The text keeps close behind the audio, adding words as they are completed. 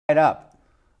Right up,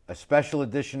 a special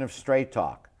edition of Straight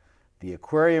Talk, the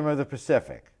Aquarium of the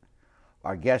Pacific.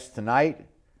 Our guest tonight,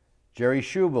 Jerry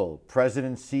Schubel,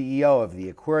 President and CEO of the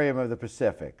Aquarium of the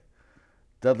Pacific,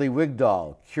 Dudley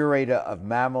Wigdahl, Curator of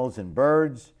Mammals and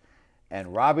Birds,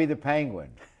 and Robbie the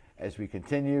Penguin, as we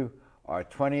continue our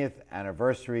 20th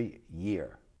anniversary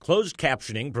year. Closed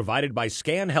captioning provided by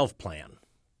Scan Health Plan.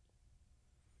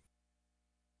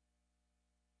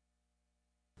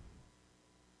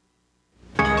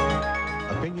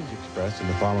 Opinions expressed in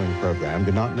the following program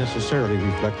do not necessarily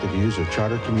reflect the views of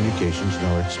Charter Communications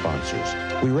nor its sponsors.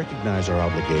 We recognize our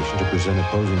obligation to present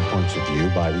opposing points of view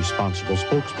by responsible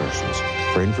spokespersons.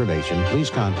 For information,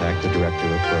 please contact the Director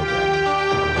of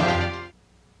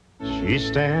Programming. She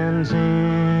stands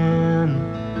in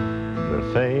the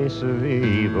face of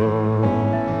evil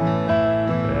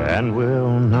and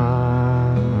will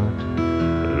not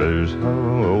lose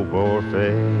hope or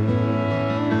faith.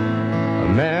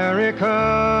 America,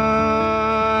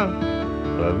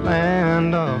 the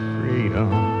land of freedom,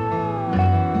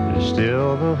 is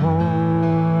still the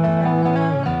home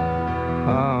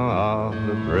of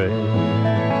the brave.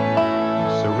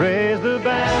 So raise the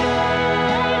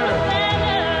banner,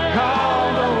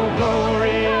 call no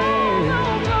glory.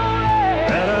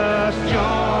 Let us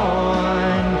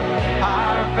join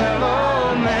our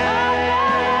fellow man.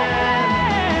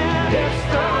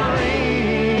 History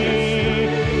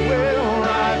will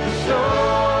write the story.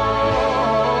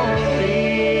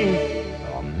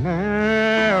 America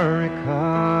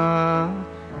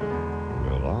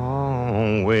will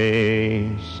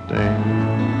always stand.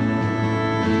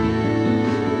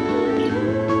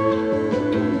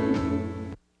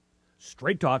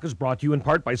 Straight Talk is brought to you in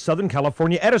part by Southern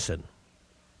California Edison.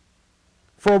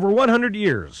 For over 100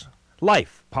 years,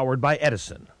 life powered by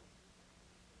Edison.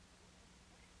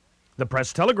 The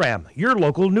Press Telegram, your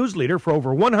local news leader for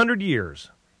over 100 years.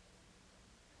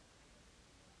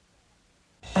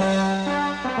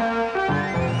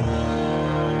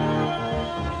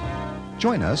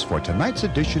 Join us for tonight's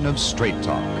edition of Straight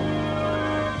Talk.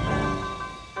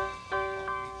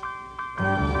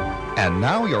 And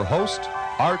now your host,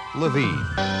 Art Levine.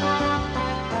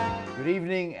 Good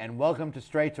evening and welcome to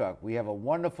Straight Talk. We have a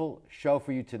wonderful show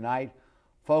for you tonight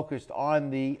focused on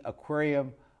the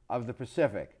Aquarium of the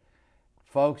Pacific.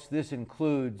 Folks, this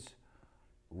includes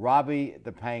Robbie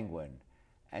the Penguin.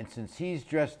 And since he's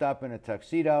dressed up in a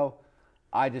tuxedo,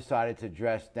 I decided to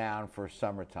dress down for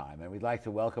summertime. And we'd like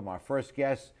to welcome our first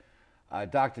guest,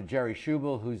 Dr. Jerry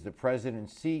Schubel, who's the President and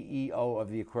CEO of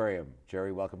the Aquarium.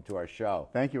 Jerry, welcome to our show.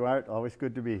 Thank you, Art. Always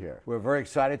good to be here. We're very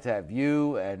excited to have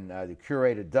you and the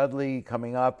curator Dudley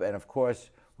coming up, and of course,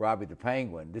 Robbie the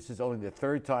Penguin. This is only the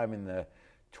third time in the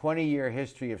 20-year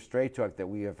history of Straight Talk that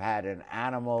we have had an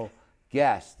animal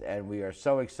guest, and we are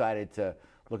so excited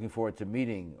looking forward to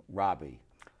meeting Robbie.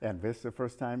 And this is the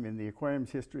first time in the aquarium's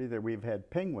history that we've had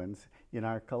penguins in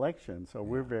our collection, so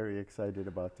we're very excited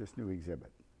about this new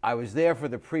exhibit. I was there for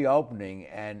the pre-opening,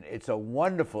 and it's a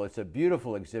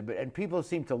beautiful exhibit, and people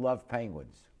seem to love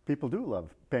penguins. People do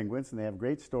love penguins, and they have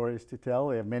great stories to tell.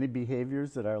 They have many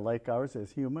behaviors that are like ours as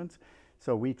humans,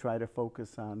 so we try to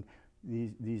focus on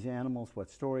these animals, what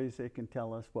stories they can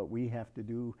tell us, what we have to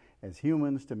do as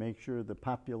humans to make sure the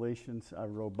populations are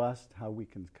robust, how we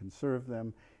can conserve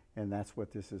them, and that's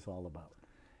what this is all about.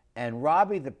 And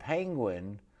Robbie the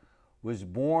Penguin was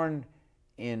born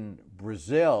in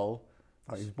Brazil.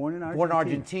 Oh, he was born in Argentina. Born in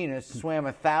Argentina, swam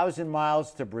 1,000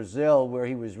 miles to Brazil where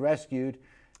he was rescued,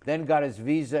 then got his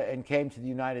visa and came to the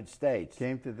United States.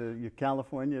 Came to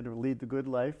California to lead the good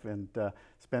life and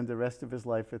spend the rest of his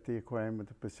life at the Aquarium of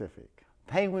the Pacific.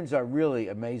 Penguins are really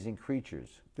amazing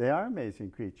creatures. They are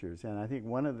amazing creatures, and I think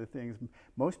one of the things,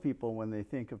 most people when they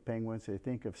think of penguins, they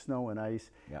think of snow and ice,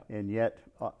 and yet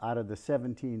out of the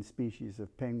 17 species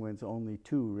of penguins, only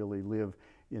 2 really live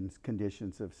in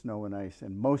conditions of snow and ice,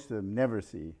 and most of them never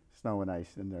see snow and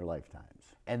ice in their lifetimes.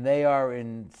 And they are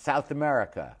in South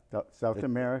America. South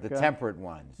America. The temperate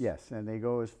ones. Yes, and they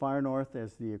go as far north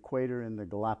as the equator in the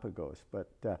Galapagos,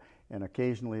 and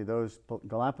occasionally those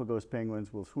Galapagos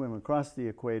penguins will swim across the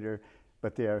equator,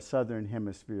 but they are southern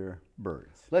hemisphere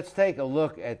birds. Let's take a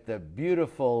look at the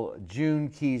beautiful June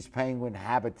Keys penguin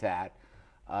habitat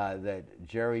that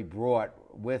Jerry brought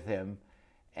with him.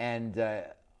 And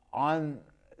on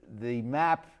the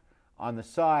map on the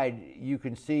side, you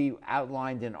can see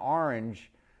outlined in orange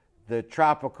the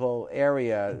tropical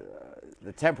area,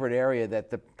 the temperate area that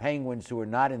the penguins who are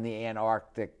not in the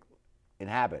Antarctic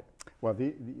inhabit. Well,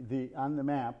 on the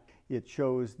map, it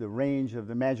shows the range of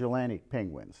the Magellanic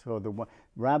penguins. So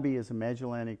Robbie is a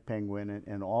Magellanic penguin,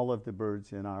 and all of the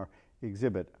birds in our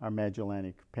exhibit are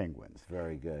Magellanic penguins.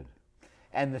 Very good.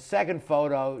 And the second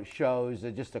photo shows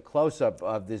just a close-up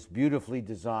of this beautifully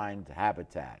designed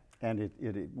habitat. And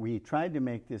we tried to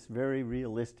make this very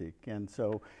realistic, and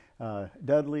so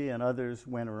Dudley and others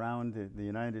went around the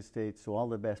United States to all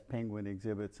the best penguin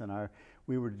exhibits, and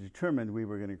we were determined we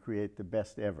were going to create the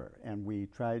best ever. And we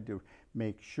tried to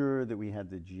make sure that we had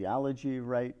the geology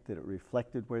right, that it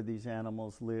reflected where these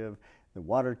animals live, the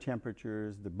water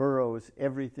temperatures, the burrows,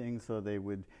 everything, so they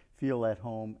would feel at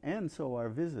home, and so our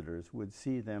visitors would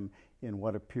see them in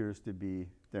what appears to be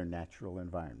their natural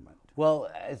environment. Well,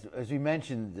 as we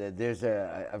mentioned, there's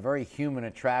a very human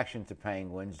attraction to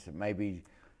penguins, maybe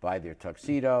by their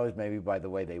tuxedos, maybe by the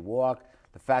way they walk,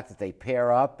 the fact that they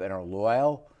pair up and are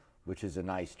loyal, which is a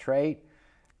nice trait,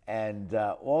 and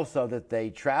also that they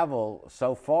travel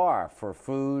so far for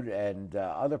food and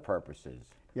other purposes.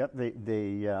 Yep,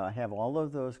 they have all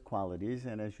of those qualities,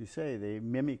 and as you say, they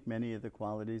mimic many of the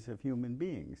qualities of human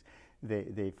beings.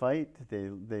 They fight,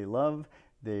 they love,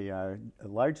 they are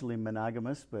largely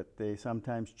monogamous, but they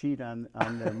sometimes cheat on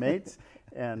their mates,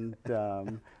 and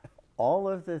all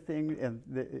of the things,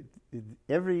 and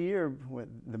every year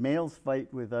the males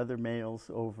fight with other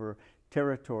males over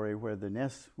territory where the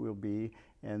nests will be,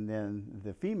 and then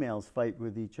the females fight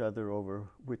with each other over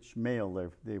which male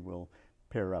they will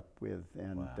pair up with,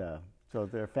 and wow. So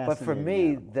they're fascinating. But for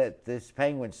me, animals. This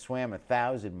penguin swam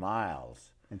 1,000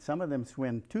 miles. And some of them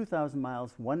swim 2,000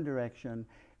 miles one direction.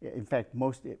 In fact,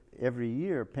 every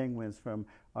year, penguins from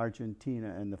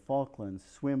Argentina and the Falklands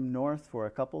swim north for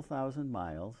a couple thousand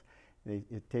miles.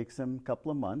 It takes them a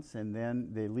couple of months, and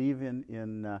then they leave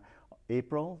in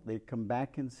April. They come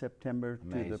back in September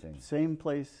to the same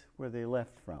place where they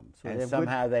left from. So and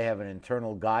somehow they have an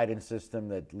internal guidance system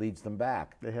that leads them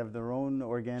back. They have their own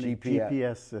organic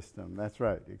GPS system. That's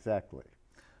right, exactly.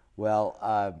 Well,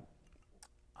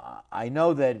 I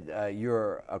know that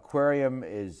your aquarium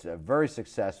is very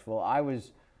successful. I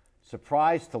was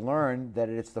surprised to learn that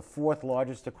it's the 4th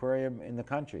largest aquarium in the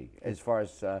country as far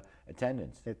as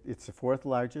attendance. It's the 4th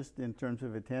largest in terms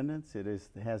of attendance. It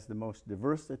has the most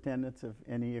diverse attendance of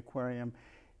any aquarium.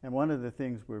 And one of the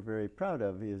things we're very proud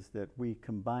of is that we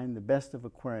combine the best of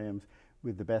aquariums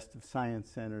with the best of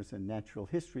science centers and natural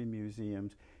history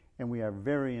museums. And we are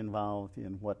very involved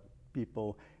in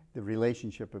the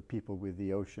relationship of people with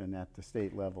the ocean at the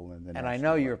state level and the national level. And I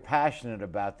know you're level. Passionate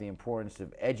about the importance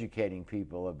of educating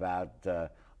people about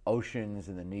oceans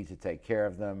and the need to take care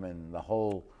of them and the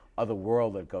whole other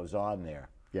world that goes on there.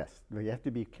 Yes, but you have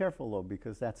to be careful though,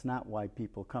 because that's not why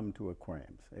people come to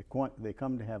aquariums. They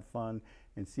come to have fun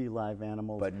and see live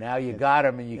animals. But now you got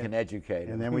them and you can educate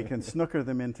them. And then we can snooker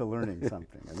them into learning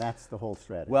something, and that's the whole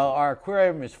strategy. Well, our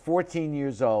aquarium is 14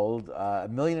 years old, 1.5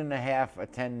 million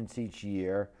attendance each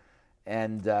year,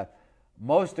 and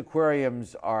most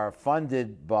aquariums are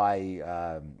funded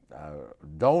by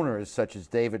donors such as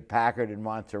David Packard in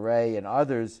Monterey and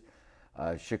others,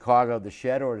 Chicago, the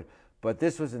Shed, but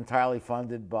this was entirely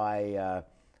funded by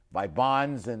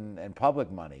bonds and public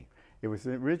money. It was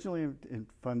originally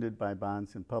funded by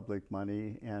bonds and public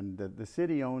money, and the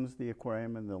city owns the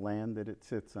aquarium and the land that it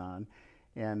sits on,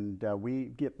 and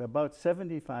we get about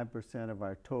 75% of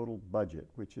our total budget,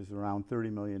 which is around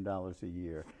 $30 million a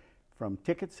year, from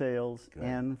ticket sales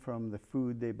and from the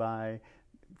food they buy,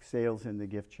 sales in the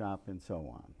gift shop, and so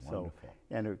on. Wonderful. So,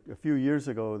 and a few years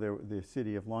ago, the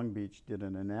city of Long Beach did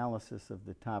an analysis of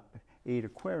the top 8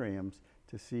 aquariums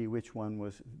to see which one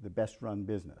was the best run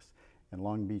business. And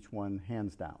Long Beach won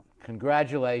hands down.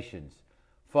 Congratulations.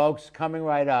 Folks, coming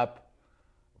right up,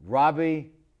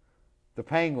 Robbie the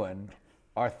penguin,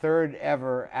 our 3rd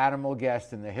ever animal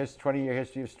guest in the 20-year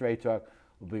history of Straight Talk,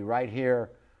 will be right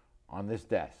here on this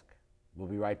desk. We'll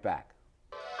be right back.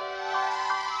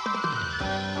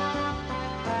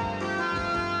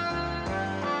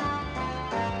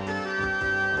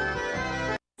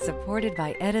 Supported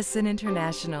by Edison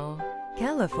International.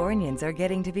 Californians are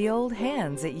getting to be old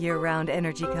hands at year-round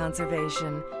energy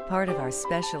conservation, part of our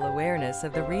special awareness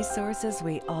of the resources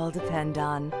we all depend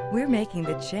on. We're making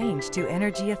the change to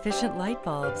energy-efficient light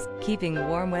bulbs, keeping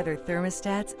warm weather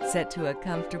thermostats set to a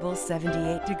comfortable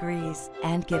 78 degrees,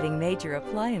 and giving major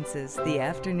appliances the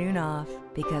afternoon off.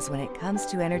 Because when it comes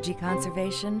to energy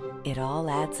conservation, it all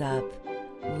adds up.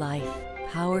 Life,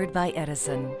 powered by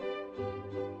Edison.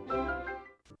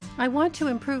 I want to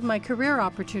improve my career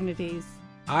opportunities.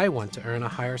 I want to earn a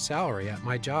higher salary at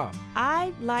my job.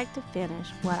 I'd like to finish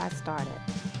what I started.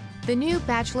 The new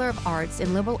Bachelor of Arts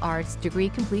in Liberal Arts degree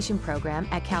completion program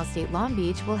at Cal State Long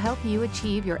Beach will help you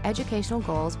achieve your educational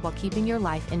goals while keeping your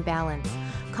life in balance.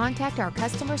 Contact our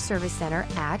customer service center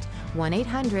at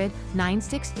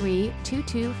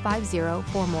 1-800-963-2250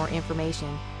 for more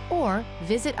information. or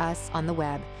visit us on the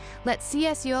web. Let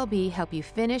CSULB help you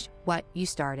finish what you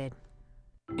started.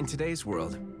 In today's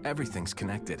world, everything's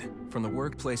connected. From the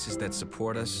workplaces that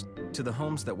support us, to the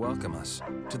homes that welcome us,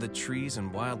 to the trees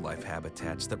and wildlife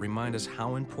habitats that remind us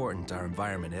how important our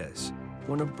environment is.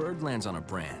 When a bird lands on a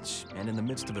branch, and in the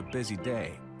midst of a busy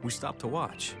day, we stop to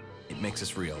watch, it makes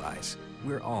us realize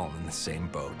we're all in the same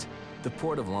boat. The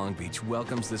Port of Long Beach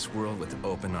welcomes this world with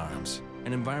open arms,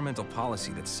 an environmental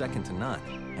policy that's second to none,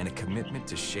 and a commitment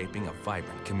to shaping a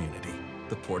vibrant community.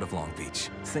 The Port of Long Beach,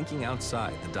 thinking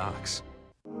outside the docks.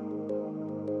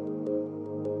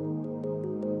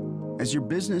 As your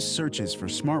business searches for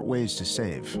smart ways to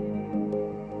save,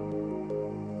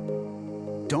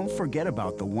 don't forget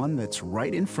about the one that's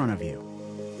right in front of you.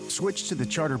 Switch to the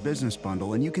Charter Business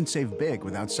Bundle and you can save big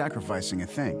without sacrificing a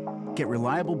thing. Get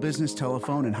reliable business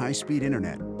telephone and high-speed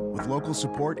internet with local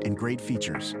support and great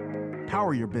features.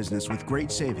 Power your business with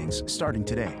great savings starting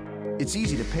today. It's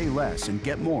easy to pay less and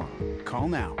get more. Call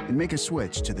now and make a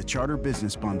switch to the Charter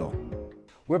Business Bundle.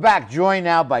 We're back, joined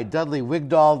now by Dudley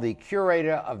Wigdahl, the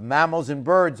curator of mammals and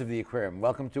birds of the aquarium.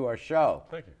 Welcome to our show.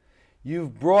 Thank you.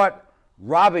 You've brought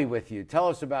Robbie with you. Tell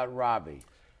us about Robbie.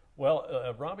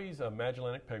 Well, Robbie's a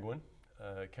Magellanic penguin.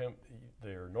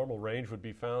 Their normal range would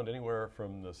be found anywhere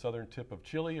from the southern tip of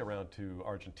Chile around to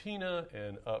Argentina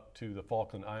and up to the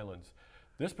Falkland Islands.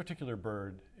 This particular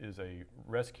bird is a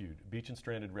rescued, beach and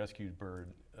stranded rescued bird.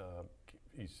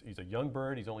 He's a young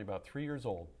bird. He's only about 3 years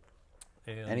old.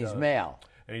 And he's male.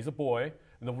 And he's a boy.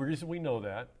 And the reason we know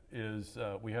that is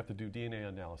we have to do DNA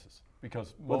analysis.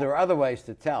 Because well, there are other ways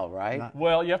to tell, right?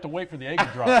 Well, you have to wait for the egg to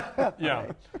drop.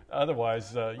 Yeah.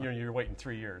 Otherwise, you're waiting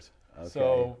 3 years. Okay.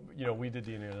 So, we did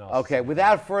DNA analysis. Okay.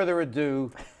 Without further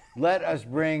ado, let us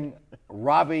bring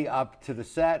Robbie up to the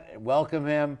set, welcome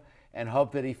him, and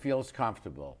hope that he feels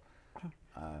comfortable.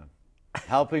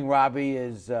 Helping Robbie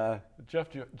is... Jeff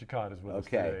Jacquot is with us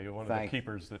today, one of the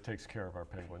keepers that takes care of our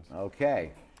penguins.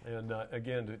 Okay. And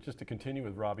again, just to continue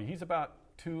with Robbie, he's about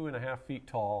 2.5 feet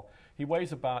tall. He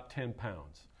weighs about 10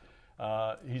 pounds.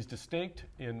 He's distinct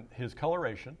in his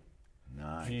coloration.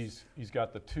 Nice. He's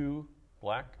got the 2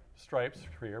 black stripes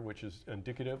here, which is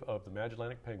indicative of the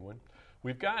Magellanic penguin.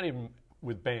 We've got him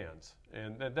with bands,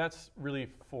 and that's really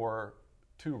for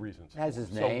 2 reasons. Has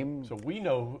his name. So we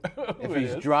know who if it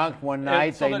he's is. drunk one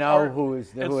night, they know who it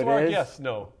is. And so our guests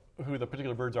know who the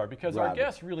particular birds are because our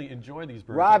guests really enjoy these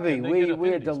birds. Robbie,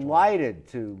 we are delighted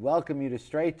to welcome you to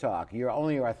Straight Talk. You're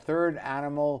only our 3rd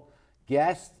animal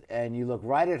guest, and you look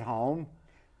right at home.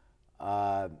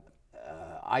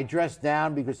 I dressed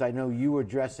down because I know you were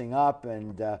dressing up,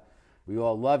 and we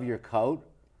all love your coat.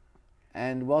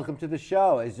 And welcome to the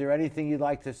show. Is there anything you'd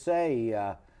like to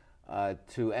say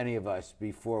to any of us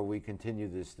before we continue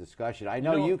this discussion? I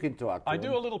know you can talk to I him.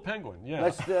 do a little penguin, yeah.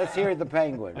 Let's hear the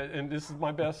penguin. And this is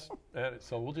my best at it,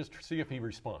 so we'll just see if he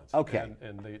responds. Okay.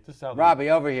 And this is how Robbie,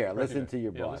 over here. Listen to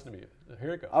your boss. Yeah, listen to me.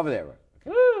 Here it goes. Over there.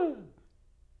 Okay.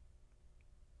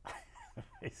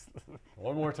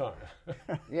 One more time.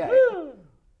 Yeah.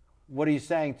 What are you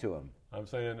saying to him? I'm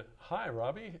saying, hi,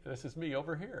 Robbie. This is me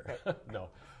over here. No,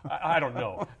 I don't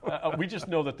know. We just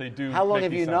know that they do. How long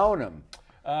have you known him?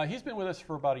 He's been with us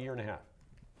for about 1.5 years.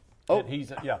 Oh,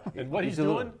 and and what he's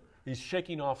doing, he's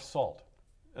shaking off salt.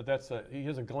 He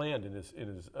has a gland in his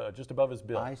just above his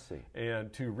bill. I see.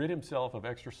 And to rid himself of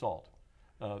extra salt,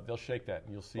 they'll shake that,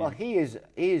 and you'll see. Well, he is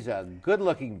a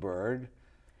good-looking bird.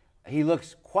 He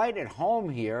looks quite at home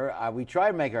here. We try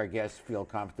to make our guests feel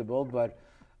comfortable, but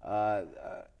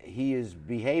he is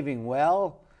behaving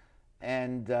well,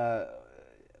 and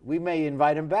we may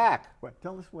invite him back.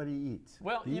 Tell us what he eats.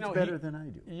 Well, he eats better than I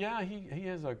do. Yeah, he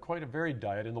has quite a varied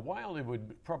diet. In the wild, it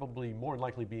would probably more than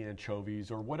likely be anchovies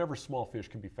or whatever small fish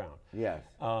can be found. Yes.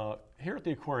 Here at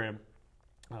the aquarium,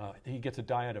 he gets a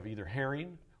diet of either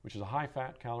herring, which is a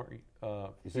high-fat calorie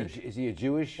fish. Is he a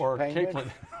Jewish or penguin? capelin?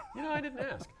 I didn't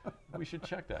ask. We should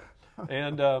check that.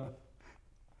 And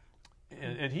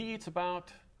he eats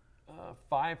about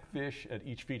 5 fish at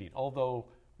each feeding, although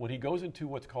when he goes into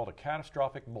what's called a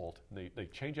catastrophic molt, they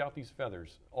change out these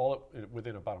feathers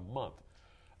within about a month.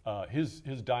 His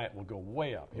diet will go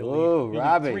way up. He'll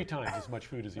eat 3 times as much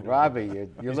food as he does. Robbie,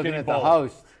 you're looking at the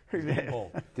host.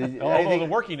 Although the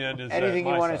working end is anything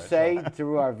you want to say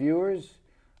to our viewers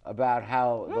about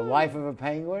how the life of a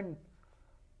penguin?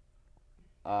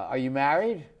 Are you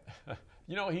married?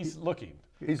 He's looking.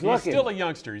 He's still a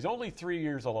youngster. He's only 3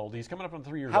 years old. He's coming up on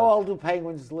 3 years old. How old do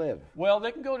penguins live? Well,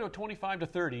 they can go to 25 to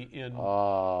 30 in...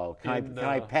 Oh, can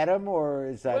I pet him, or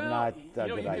is that not a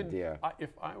good idea? If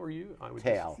I were you, I would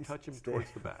just touch him towards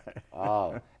the back.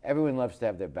 Oh, everyone loves to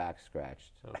have their back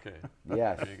scratched. Okay.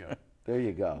 Yes. There you go. There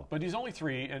you go. But he's only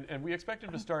 3, and we expect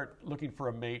him to start looking for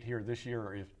a mate here this year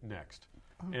or if next.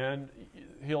 And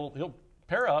he'll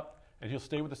pair up, and he'll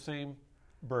stay with the same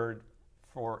bird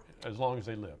for as long as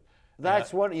they live.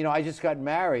 That's what, you know, I just got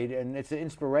married, and it's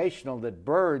inspirational that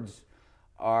birds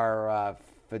are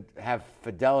have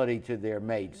fidelity to their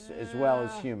mates as well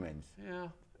as humans. Yeah,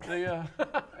 they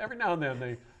every now and then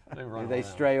they run. They around.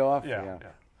 stray off. Yeah.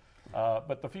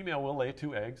 But the female will lay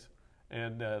 2 eggs,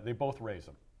 and they both raise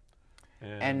them.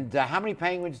 And how many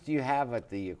penguins do you have at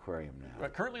the aquarium now?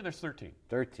 Currently, there's 13.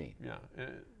 13. Yeah.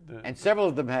 And several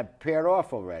of them have paired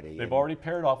off already. They've already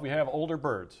paired off. We have older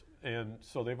birds, and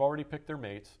so they've already picked their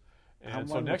mates. How And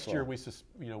so next year we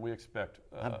expect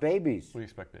babies. We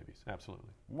expect babies, absolutely.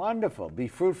 Wonderful. Be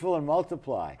fruitful and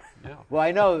multiply. Yeah. Well,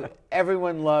 I know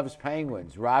everyone loves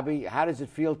penguins. Robbie, how does it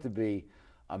feel to be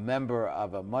a member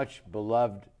of a much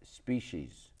beloved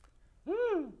species?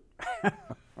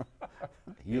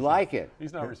 You like it?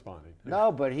 He's not responding.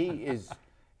 No, but he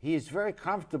is very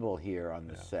comfortable here on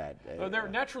the set. They're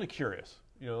naturally curious.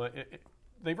 You know,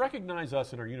 they recognize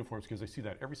us in our uniforms because they see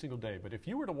that every single day. But if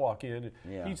you were to walk in,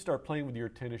 he'd start playing with your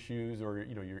tennis shoes or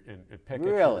and peck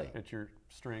at your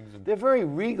strings. And they're very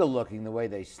regal looking the way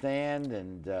they stand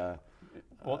and.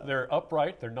 Well, they're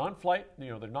upright. They're non-flight.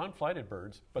 You know, they're non-flighted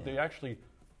birds, but they actually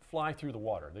fly through the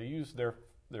water. They use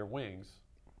their wings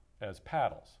as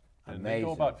paddles, and they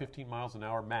go about 15 miles an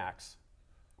hour max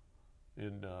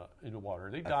in the water.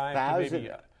 They dive to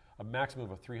maybe a maximum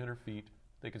of 300 feet.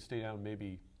 They can stay down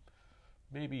maybe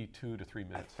 2 to 3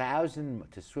 minutes.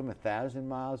 1,000 to swim 1,000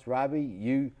 miles,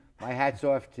 Robbie. My hat's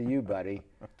off to you, buddy.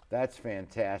 That's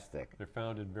fantastic. They're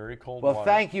found in very cold water. Well,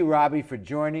 thank you, Robbie, for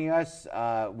joining us.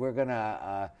 We're going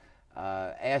to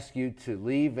ask you to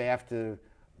leave after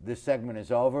this segment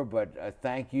is over, but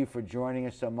thank you for joining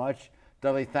us so much.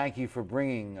 Dudley, thank you for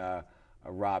bringing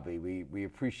Robbie. We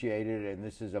appreciate it, and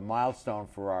this is a milestone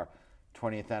for our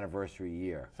 20th anniversary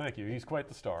year. Thank you. He's quite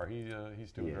the star.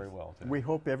 He's doing very well today. We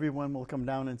hope everyone will come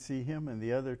down and see him and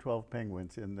the other 12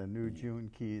 penguins in the new June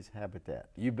Keys habitat.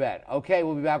 You bet. Okay,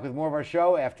 we'll be back with more of our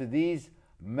show after these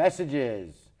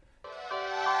messages.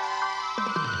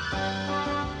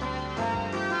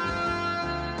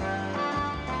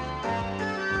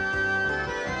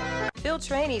 Phil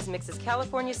Trainees mixes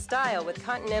California style with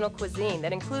continental cuisine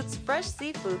that includes fresh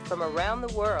seafood from around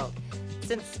the world.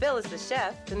 Since Phil is the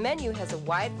chef, the menu has a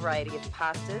wide variety of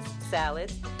pastas,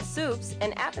 salads, soups,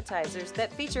 and appetizers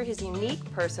that feature his unique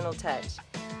personal touch.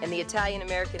 And the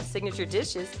Italian-American signature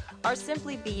dishes are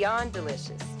simply beyond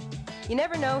delicious. You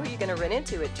never know who you're going to run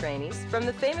into at Trainees, from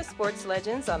the famous sports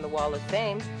legends on the Wall of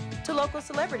Fame to local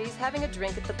celebrities having a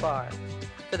drink at the bar.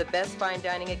 For the best fine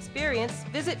dining experience,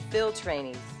 visit Phil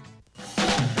Trainees.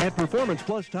 At Performance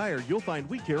Plus Tire, you'll find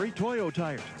we carry Toyo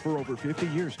tires. For over 50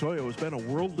 years, Toyo has been a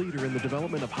world leader in the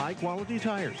development of high-quality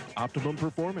tires. Optimum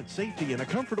performance, safety, and a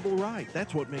comfortable ride.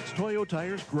 That's what makes Toyo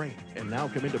tires great. And now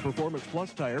come into Performance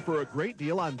Plus Tire for a great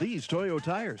deal on these Toyo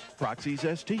tires.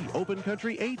 Proxys ST, Open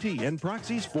Country AT, and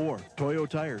Proxys 4. Toyo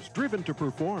tires, driven to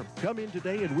perform. Come in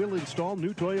today and we'll install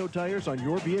new Toyo tires on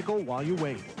your vehicle while you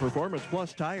wait. Performance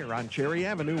Plus Tire on Cherry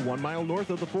Avenue, 1 mile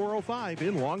north of the 405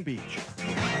 in Long Beach.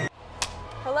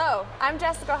 Hello, I'm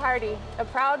Jessica Hardy, a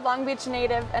proud Long Beach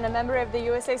native and a member of the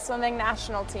USA Swimming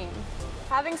national team.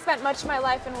 Having spent much of my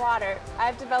life in water,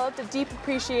 I've developed a deep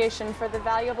appreciation for the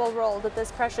valuable role that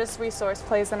this precious resource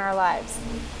plays in our lives.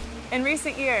 In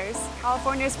recent years,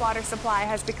 California's water supply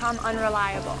has become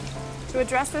unreliable. To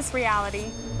address this reality,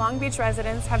 Long Beach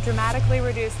residents have dramatically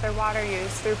reduced their water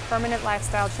use through permanent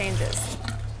lifestyle changes.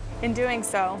 In doing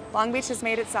so, Long Beach has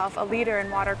made itself a leader in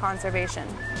water conservation.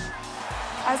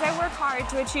 As I work hard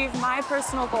to achieve my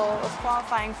personal goal of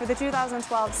qualifying for the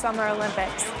 2012 Summer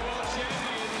Olympics,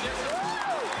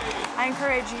 I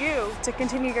encourage you to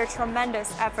continue your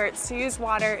tremendous efforts to use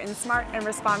water in smart and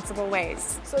responsible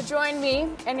ways. So join me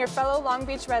and your fellow Long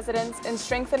Beach residents in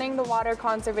strengthening the water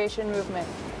conservation movement.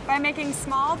 By making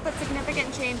small but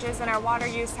significant changes in our water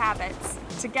use habits,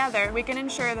 together we can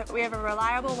ensure that we have a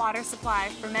reliable water supply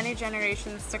for many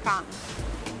generations to come.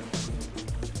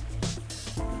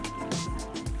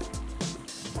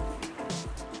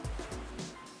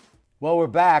 Well, we're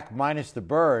back, minus the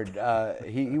bird.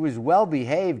 He was well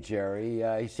behaved, Jerry.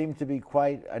 He seemed to be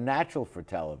quite a natural for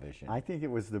television. I think it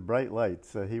was the bright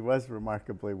lights. He was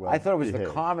remarkably well I thought it was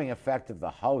behaved. the calming effect of the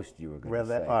host, you were going to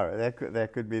say. All right,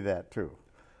 that could be that too.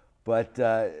 But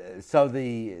so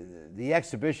the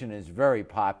exhibition is very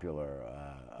popular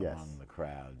among the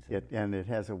crowds. And it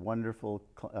has a wonderful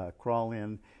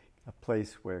crawl-in, a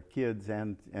place where kids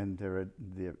and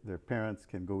their parents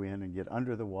can go in and get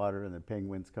under the water, and the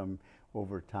penguins come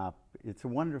over top. It's a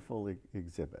wonderful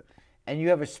exhibit. And you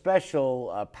have a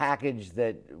special package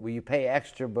where you pay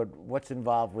extra, but what's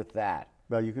involved with that?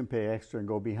 Well, you can pay extra and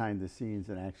go behind the scenes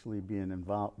and actually be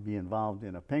involved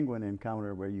in a penguin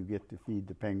encounter where you get to feed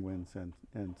the penguins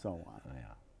and so on. Yeah.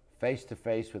 Face to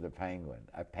face with a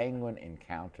penguin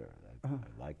encounter. I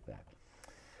like that.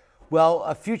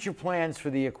 Well, future plans for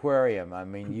the aquarium. I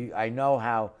mean, I know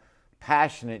how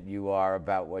passionate you are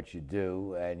about what you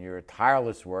do, and you're a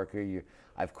tireless worker.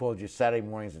 I've called you Saturday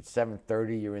mornings at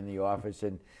 7:30. You're in the office,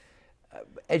 and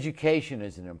education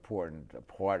is an important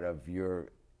part of your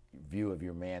view of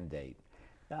your mandate.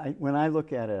 When I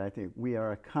look at it, I think we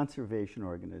are a conservation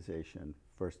organization,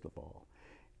 first of all.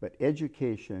 But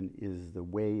education is the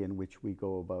way in which we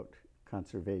go about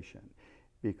conservation.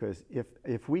 Because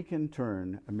if we can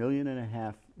turn 1.5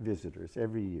 million visitors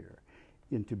every year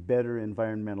into better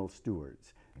environmental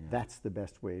stewards, that's the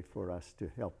best way for us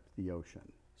to help the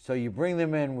ocean. So you bring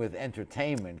them in with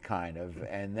entertainment, kind of,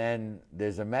 and then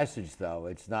there's a message, though.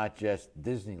 It's not just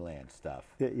Disneyland stuff.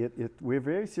 We're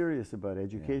very serious about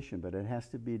education, but it has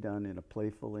to be done in a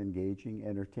playful, engaging,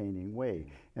 entertaining way.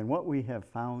 And what we have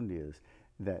found is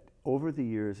that over the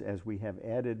years, as we have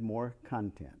added more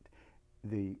content,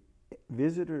 the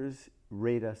visitors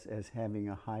rate us as having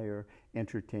a higher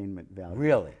entertainment value.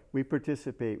 Really? We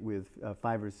participate with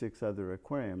 5 or 6 other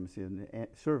aquariums in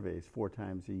surveys 4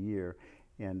 times a year,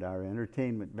 and our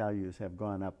entertainment values have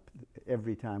gone up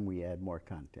every time we add more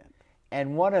content.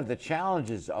 And one of the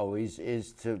challenges always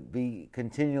is to be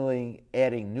continually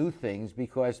adding new things,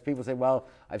 because people say, well,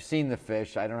 I've seen the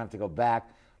fish, I don't have to go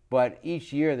back. But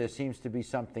each year there seems to be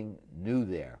something new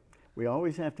there. We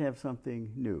always have to have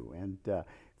something new. And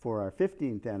for our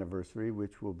 15th anniversary,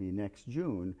 which will be next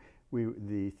June,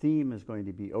 the theme is going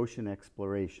to be ocean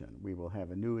exploration. We will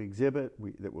have a new exhibit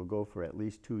that will go for at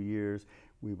least 2 years.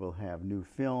 We will have new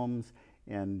films,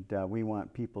 and we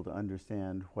want people to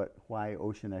understand why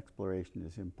ocean exploration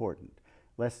is important.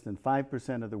 Less than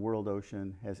 5% of the world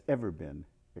ocean has ever been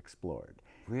explored.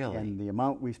 Really? And the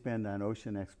amount we spend on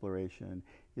ocean exploration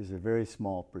is a very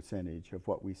small percentage of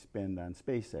what we spend on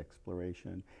space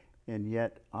exploration, and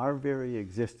yet our very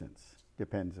existence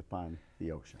depends upon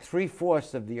the ocean.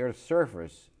 3/4 of the Earth's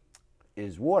surface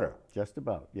is water. Just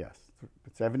about, yes.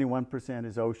 71%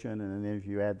 is ocean, and then if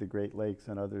you add the Great Lakes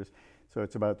and others, so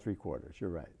it's about 3/4, you're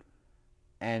right.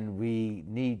 And we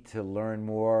need to learn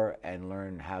more and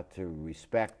learn how to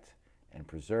respect and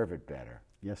preserve it better.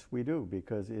 Yes, we do,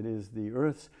 because it is the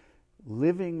Earth's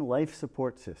living life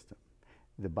support system.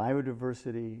 The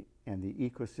biodiversity and the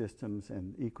ecosystems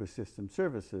and ecosystem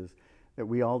services that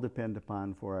we all depend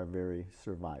upon for our very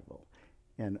survival.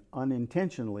 And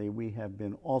unintentionally, we have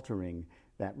been altering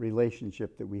that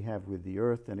relationship that we have with the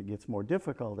Earth, and it gets more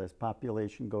difficult as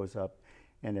population goes up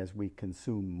and as we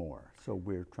consume more. So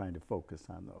we're trying to focus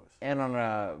on those. And on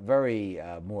a very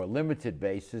more limited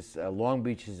basis, Long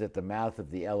Beach is at the mouth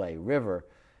of the LA River,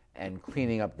 and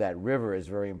cleaning up that river is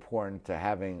very important to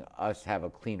having us have a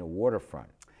cleaner waterfront.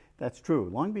 That's true.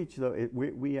 Long Beach, though,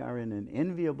 we are in an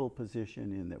enviable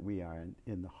position in that we are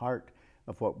in the heart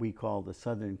of what we call the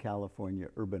Southern California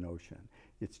urban ocean.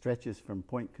 It stretches from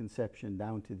Point Conception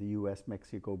down to the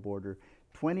U.S.-Mexico border.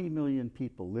 20 million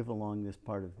people live along this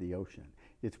part of the ocean.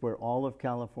 It's where all of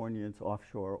California's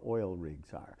offshore oil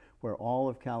rigs are, where all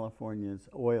of California's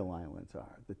oil islands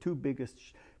are, the 2 biggest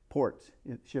ports,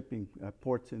 shipping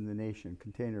ports in the nation,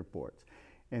 container ports.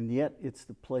 And yet it's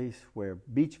the place where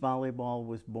beach volleyball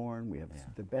was born. We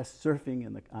have the best surfing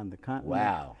on the continent.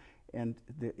 Wow. And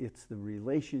it's the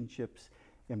relationships,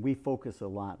 and we focus a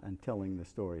lot on telling the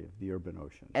story of the urban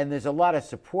ocean. And there's a lot of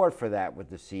support for that with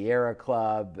the Sierra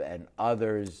Club and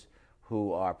others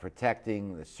who are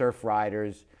protecting the surf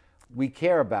riders. We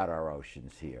care about our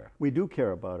oceans here. We do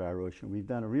care about our ocean. We've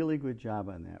done a really good job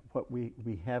on that. What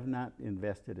we have not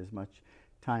invested as much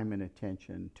time and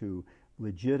attention to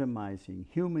legitimizing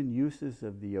human uses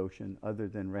of the ocean other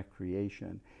than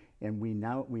recreation. And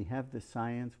we have the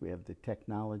science, we have the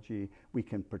technology, we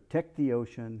can protect the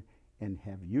ocean and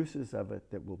have uses of it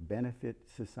that will benefit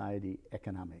society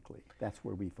economically. That's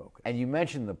where we focus. And you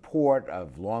mentioned the port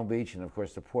of Long Beach and, of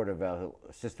course, the port of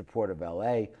sister port of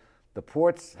LA. The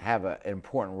ports have an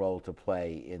important role to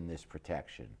play in this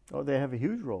protection. Oh, they have a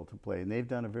huge role to play, and they've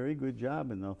done a very good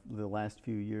job in the last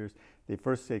few years. They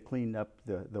cleaned up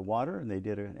the water, and they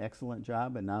did an excellent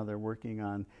job, and now they're working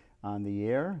on the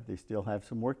air. They still have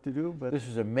some work to do, but this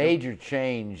is a major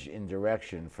change in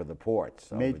direction for the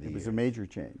ports. It was a major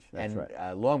change. That's right.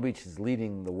 And Long Beach is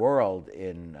leading the world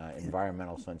in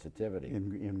environmental sensitivity.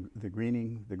 In the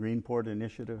green port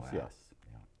initiatives, wow. Yes.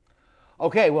 Yeah.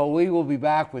 Okay, well, we will be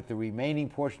back with the remaining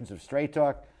portions of Straight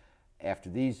Talk after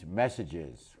these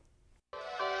messages.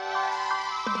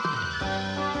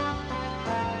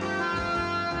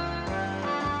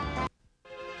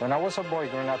 When I was a boy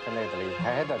growing up in Italy, I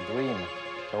had a dream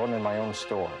to own my own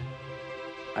store.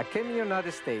 I came to the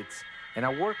United States and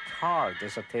I worked hard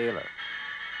as a tailor.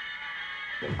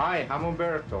 Hi, I'm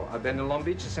Umberto. I've been in Long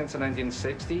Beach since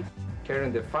 1960,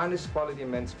 carrying the finest quality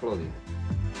men's clothing.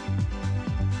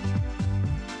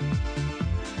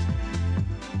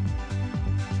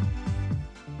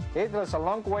 Italy's a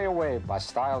long way away, but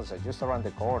styles are just around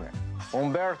the corner.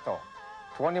 Umberto,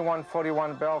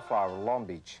 2141 Bellflower, Long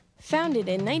Beach. Founded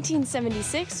in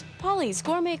 1976, Polly's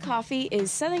Gourmet Coffee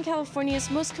is Southern California's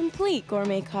most complete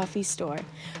gourmet coffee store.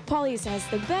 Polly's has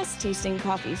the best tasting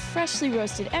coffee, freshly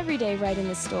roasted every day right in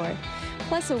the store,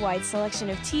 plus a wide selection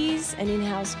of teas, an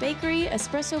in-house bakery,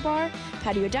 espresso bar,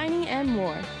 patio dining, and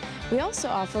more. We also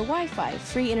offer Wi-Fi,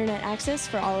 free internet access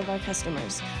for all of our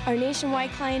customers. Our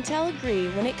nationwide clientele agree,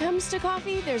 when it comes to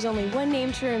coffee, there's only one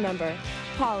name to remember,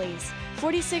 Polly's.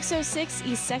 4606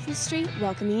 East 2nd Street,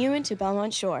 welcoming you into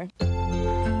Belmont Shore.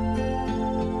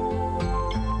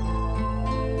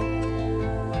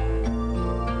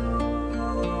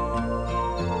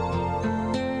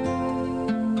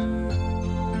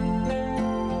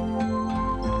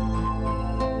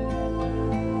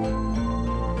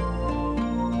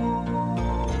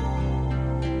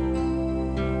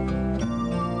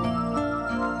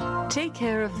 Take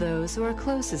care of those who are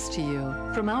closest to you,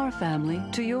 from our family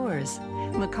to yours.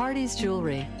 McCarty's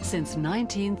Jewelry, since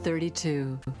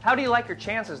 1932. How do you like your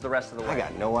chances the rest of the way? I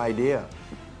got no idea.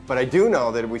 But I do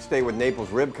know that if we stay with Naples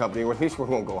Rib Company, at least we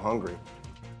won't go hungry.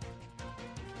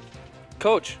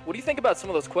 Coach, what do you think about some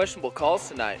of those questionable calls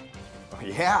tonight?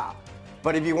 Yeah,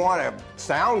 but if you want a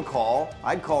sound call,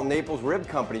 I'd call Naples Rib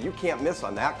Company. You can't miss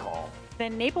on that call.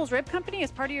 Then Naples Rib Company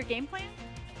is part of your game plan?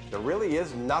 There really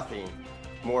is nothing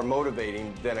more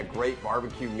motivating than a great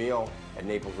barbecue meal at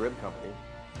Naples Rib Company.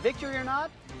 Victory or not,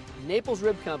 Naples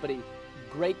Rib Company,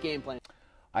 great game plan.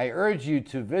 I urge you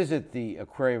to visit the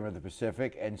Aquarium of the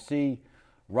Pacific and see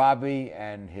Robbie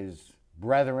and his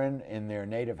brethren in their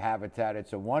native habitat.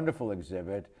 It's a wonderful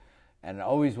exhibit and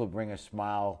always will bring a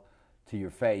smile to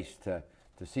your face to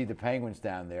see the penguins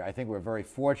down there. I think we're very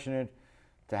fortunate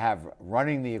to have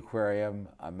running the aquarium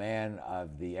a man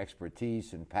of the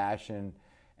expertise and passion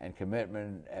and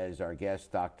commitment as our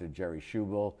guest, Dr. Jerry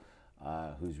Schubel,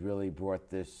 who's really brought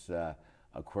this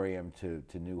aquarium to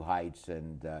new heights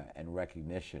and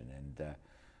recognition. And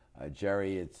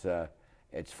Jerry, it's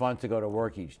fun to go to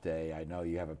work each day. I know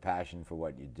you have a passion for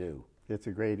what you do. It's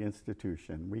a great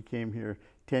institution. We came here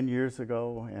 10 years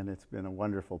ago, and it's been a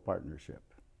wonderful partnership.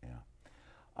 Yeah.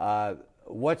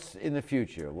 What's in the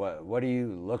future? What are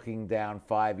you looking down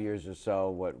 5 years or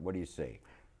so? What do you see?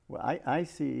 Well, I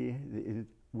see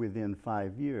within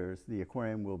 5 years, the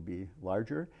aquarium will be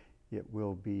larger. It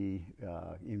will be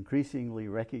increasingly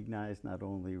recognized not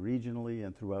only regionally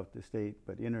and throughout the state,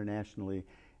 but internationally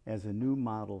as a new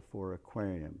model for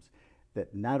aquariums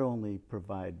that not only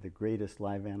provide the greatest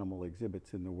live animal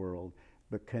exhibits in the world,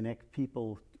 but connect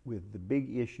people with the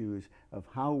big issues of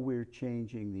how we're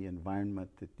changing the environment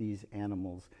that these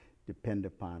animals depend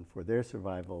upon for their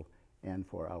survival and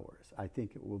for ours. I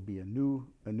think it will be a new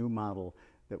model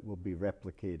that will be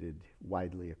replicated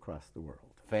widely across the world.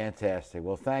 Fantastic.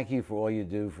 Well, thank you for all you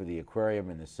do for the aquarium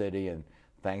in the city, and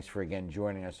thanks for again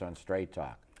joining us on Straight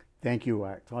Talk. Thank you,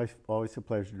 Art. It's always a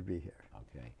pleasure to be here.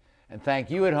 Okay. And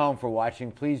thank you at home for watching.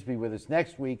 Please be with us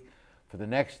next week for the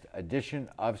next edition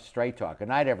of Straight Talk. Good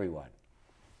night, everyone.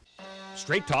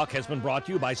 Straight Talk has been brought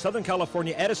to you by Southern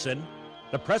California Edison,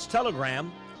 the Press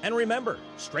Telegram, and remember,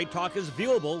 Straight Talk is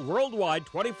viewable worldwide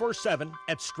 24/7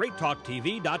 at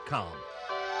straighttalktv.com.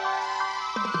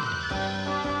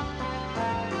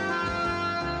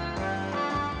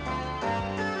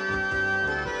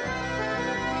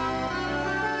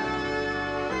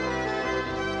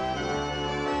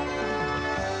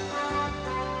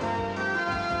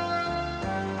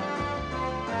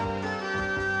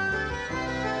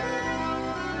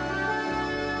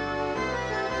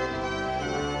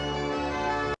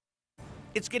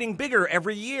 It's getting bigger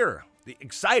every year. The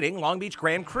exciting Long Beach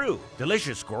Grand Cru.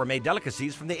 Delicious gourmet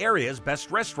delicacies from the area's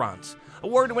best restaurants.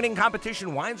 Award-winning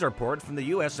competition wines are poured from the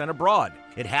U.S. and abroad.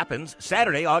 It happens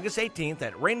Saturday, August 18th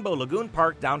at Rainbow Lagoon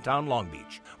Park, downtown Long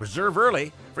Beach. Reserve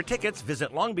early. For tickets,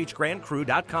 visit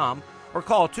longbeachgrandcru.com or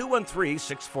call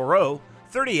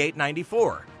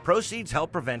 213-640-3894. Proceeds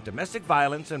help prevent domestic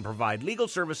violence and provide legal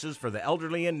services for the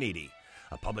elderly and needy.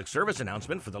 A public service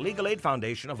announcement for the Legal Aid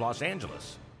Foundation of Los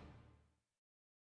Angeles.